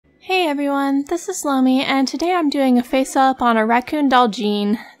Hey everyone, this is Lomi, and today I'm doing a face-up on a Raccoon Doll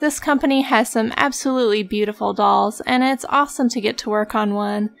Gene. This company has some absolutely beautiful dolls, and it's awesome to get to work on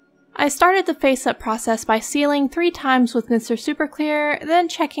one. I started the face-up process by sealing 3 times with Mr. Super Clear, then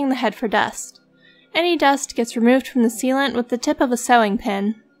checking the head for dust. Any dust gets removed from the sealant with the tip of a sewing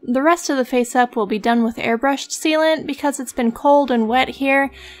pin. The rest of the face-up will be done with airbrushed sealant because it's been cold and wet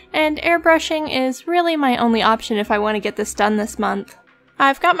here, and airbrushing is really my only option if I want to get this done this month.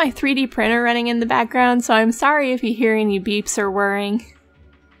 I've got my 3D printer running in the background, so I'm sorry if you hear any beeps or whirring.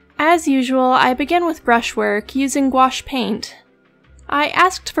 As usual, I begin with brushwork using gouache paint. I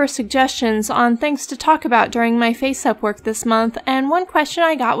asked for suggestions on things to talk about during my face-up work this month, and one question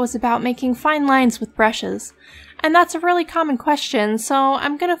I got was about making fine lines with brushes. And that's a really common question, so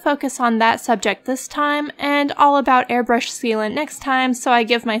I'm going to focus on that subject this time, and all about airbrush sealant next time, so I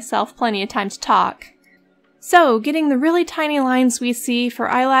give myself plenty of time to talk. So, getting the really tiny lines we see for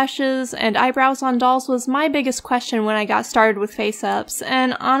eyelashes and eyebrows on dolls was my biggest question when I got started with face-ups,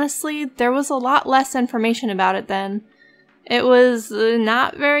 and honestly, there was a lot less information about it then. It was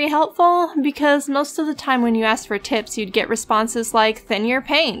not very helpful, because most of the time when you asked for tips you'd get responses like thin your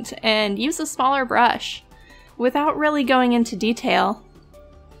paint and use a smaller brush, without really going into detail.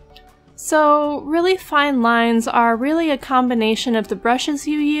 So, really fine lines are really a combination of the brushes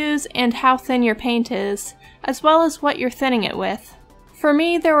you use and how thin your paint is, as well as what you're thinning it with. For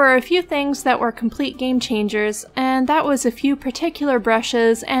me, there were a few things that were complete game changers, and that was a few particular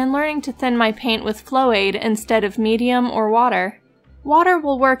brushes and learning to thin my paint with flow aid instead of medium or water. Water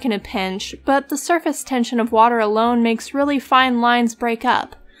will work in a pinch, but the surface tension of water alone makes really fine lines break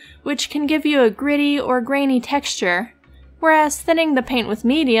up, which can give you a gritty or grainy texture, whereas thinning the paint with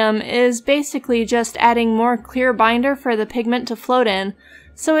medium is basically just adding more clear binder for the pigment to float in,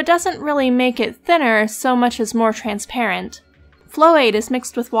 so it doesn't really make it thinner so much as more transparent. Flow aid is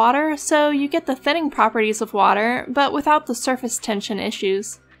mixed with water, so you get the thinning properties of water, but without the surface tension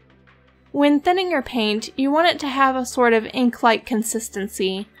issues. When thinning your paint, you want it to have a sort of ink-like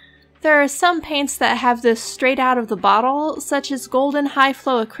consistency. There are some paints that have this straight out of the bottle, such as golden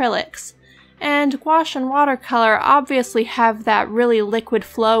high-flow acrylics, and gouache and watercolor obviously have that really liquid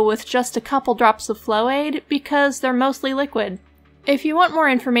flow with just a couple drops of flow aid because they're mostly liquid. If you want more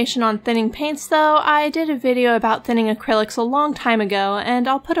information on thinning paints though, I did a video about thinning acrylics a long time ago, and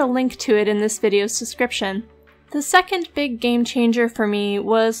I'll put a link to it in this video's description. The second big game changer for me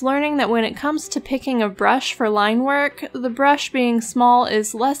was learning that when it comes to picking a brush for line work, the brush being small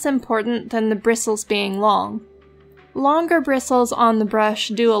is less important than the bristles being long. Longer bristles on the brush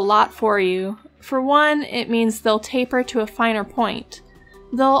do a lot for you. For one, it means they'll taper to a finer point.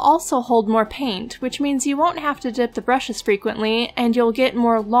 They'll also hold more paint, which means you won't have to dip the brushes frequently, and you'll get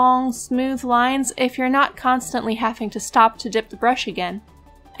more long, smooth lines if you're not constantly having to stop to dip the brush again.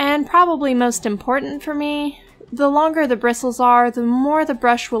 And probably most important for me, the longer the bristles are, the more the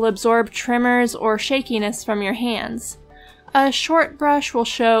brush will absorb tremors or shakiness from your hands. A short brush will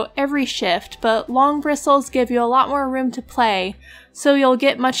show every shift, but long bristles give you a lot more room to play, so you'll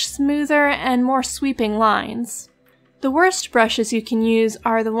get much smoother and more sweeping lines. The worst brushes you can use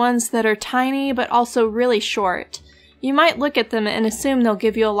are the ones that are tiny but also really short. You might look at them and assume they'll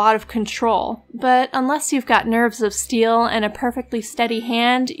give you a lot of control, but unless you've got nerves of steel and a perfectly steady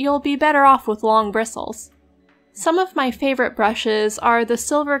hand, you'll be better off with long bristles. Some of my favorite brushes are the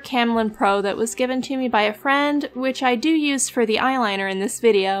silver Camlin Pro that was given to me by a friend, which I do use for the eyeliner in this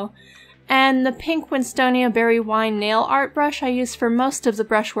video, and the pink Winstonia Berry Wine nail art brush I use for most of the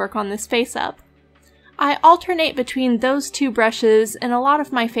brushwork on this face-up. I alternate between those two brushes in a lot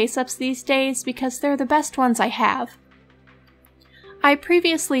of my face-ups these days because they're the best ones I have. I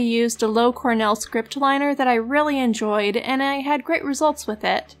previously used a low Cornell script liner that I really enjoyed, and I had great results with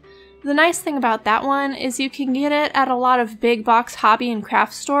it. The nice thing about that one is you can get it at a lot of big box hobby and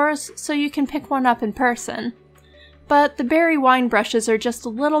craft stores, so you can pick one up in person. But the berry wine brushes are just a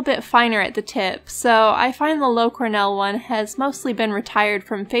little bit finer at the tip, so I find the low Cornell one has mostly been retired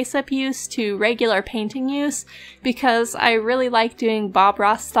from face-up use to regular painting use because I really like doing Bob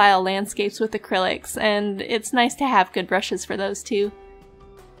Ross style landscapes with acrylics, and it's nice to have good brushes for those too.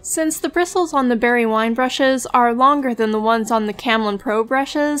 Since the bristles on the berry wine brushes are longer than the ones on the Camlin Pro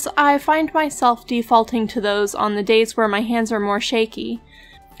brushes, I find myself defaulting to those on the days where my hands are more shaky.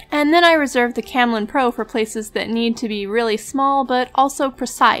 And then I reserve the Camlin Pro for places that need to be really small but also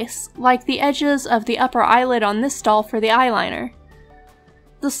precise, like the edges of the upper eyelid on this doll for the eyeliner.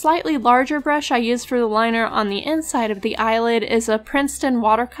 The slightly larger brush I use for the liner on the inside of the eyelid is a Princeton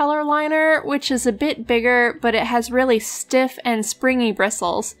watercolor liner, which is a bit bigger, but it has really stiff and springy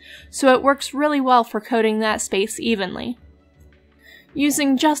bristles, so it works really well for coating that space evenly.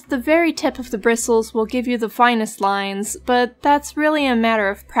 Using just the very tip of the bristles will give you the finest lines, but that's really a matter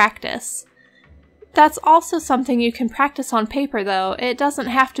of practice. That's also something you can practice on paper though, it doesn't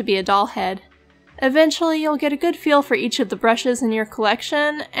have to be a doll head. Eventually you'll get a good feel for each of the brushes in your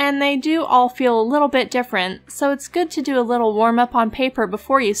collection, and they do all feel a little bit different, so it's good to do a little warm-up on paper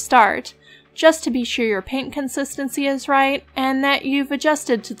before you start, just to be sure your paint consistency is right, and that you've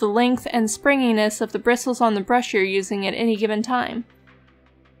adjusted to the length and springiness of the bristles on the brush you're using at any given time.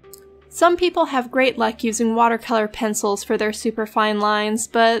 Some people have great luck using watercolor pencils for their super fine lines,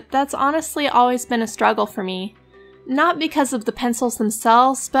 but that's honestly always been a struggle for me. Not because of the pencils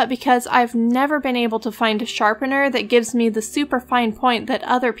themselves, but because I've never been able to find a sharpener that gives me the super fine point that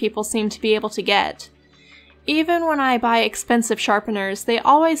other people seem to be able to get. Even when I buy expensive sharpeners, they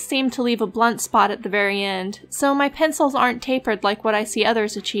always seem to leave a blunt spot at the very end, so my pencils aren't tapered like what I see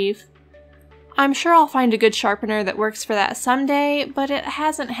others achieve. I'm sure I'll find a good sharpener that works for that someday, but it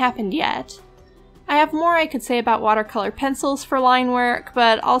hasn't happened yet. I have more I could say about watercolor pencils for line work,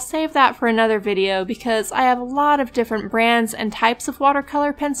 but I'll save that for another video because I have a lot of different brands and types of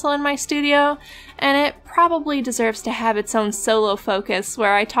watercolor pencil in my studio, and it probably deserves to have its own solo focus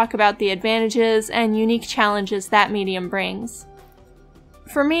where I talk about the advantages and unique challenges that medium brings.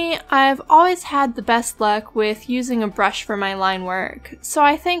 For me, I've always had the best luck with using a brush for my line work, so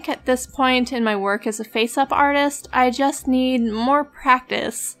I think at this point in my work as a face-up artist, I just need more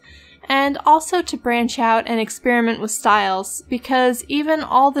practice, and also to branch out and experiment with styles, because even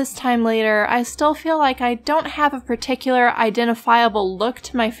all this time later, I still feel like I don't have a particular identifiable look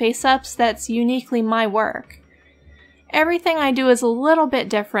to my face-ups that's uniquely my work. Everything I do is a little bit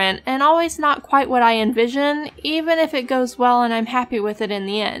different, and always not quite what I envision, even if it goes well and I'm happy with it in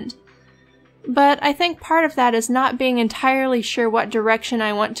the end. But I think part of that is not being entirely sure what direction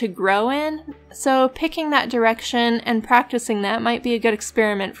I want to grow in, so picking that direction and practicing that might be a good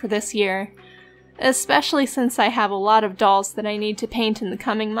experiment for this year, especially since I have a lot of dolls that I need to paint in the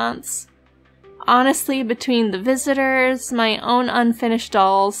coming months. Honestly, between the visitors, my own unfinished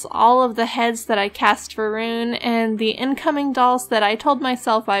dolls, all of the heads that I cast for Rune, and the incoming dolls that I told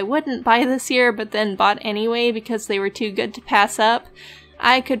myself I wouldn't buy this year but then bought anyway because they were too good to pass up,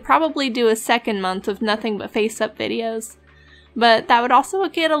 I could probably do a second month of nothing but face-up videos. But that would also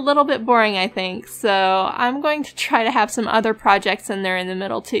get a little bit boring, I think, so I'm going to try to have some other projects in there in the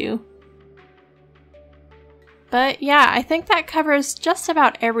middle too. But yeah, I think that covers just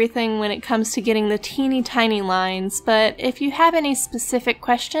about everything when it comes to getting the teeny tiny lines, but if you have any specific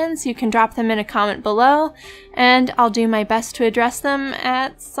questions, you can drop them in a comment below, and I'll do my best to address them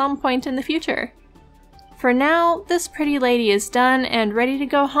at some point in the future. For now, this pretty lady is done and ready to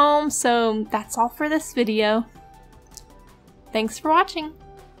go home, so that's all for this video. Thanks for watching.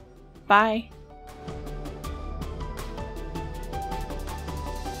 Bye.